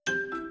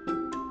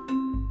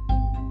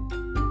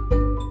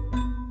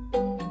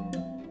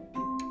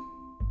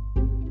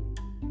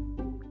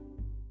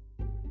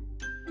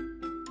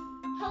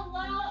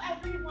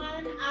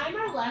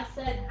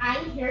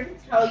am here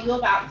to tell you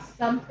about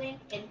something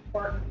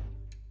important.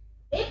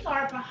 It's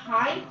our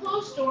behind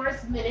closed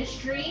doors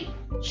ministry,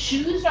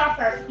 shoes off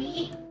our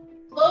feet,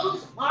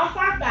 clothes off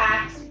our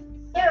backs,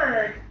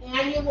 third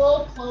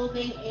annual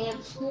clothing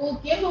and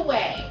school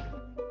giveaway.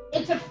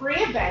 It's a free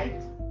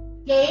event,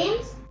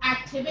 games,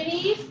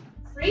 activities,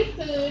 free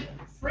food,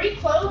 free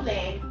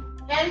clothing,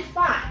 and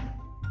fun.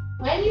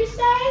 When you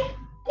say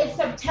it's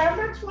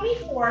September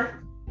 24th,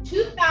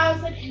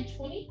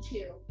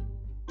 2022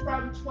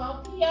 from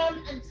 12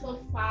 p.m.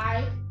 until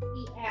 5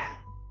 p.m.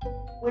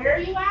 Where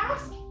you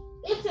ask?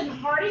 It's in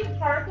Harding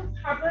Park of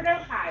Hubbard,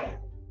 Ohio.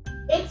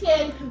 It's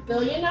in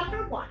Pavilion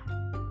number 1.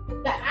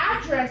 The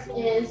address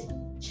is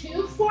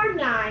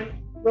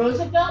 249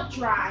 Roosevelt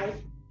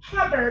Drive,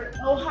 Hubbard,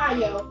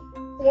 Ohio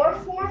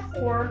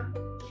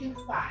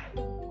 44425.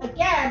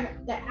 Again,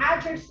 the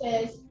address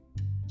is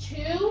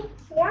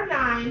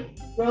 249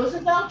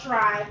 Roosevelt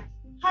Drive,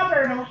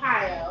 Hubbard,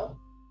 Ohio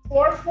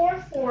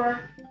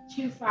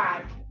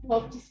 44425.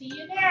 Hope to see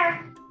you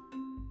there.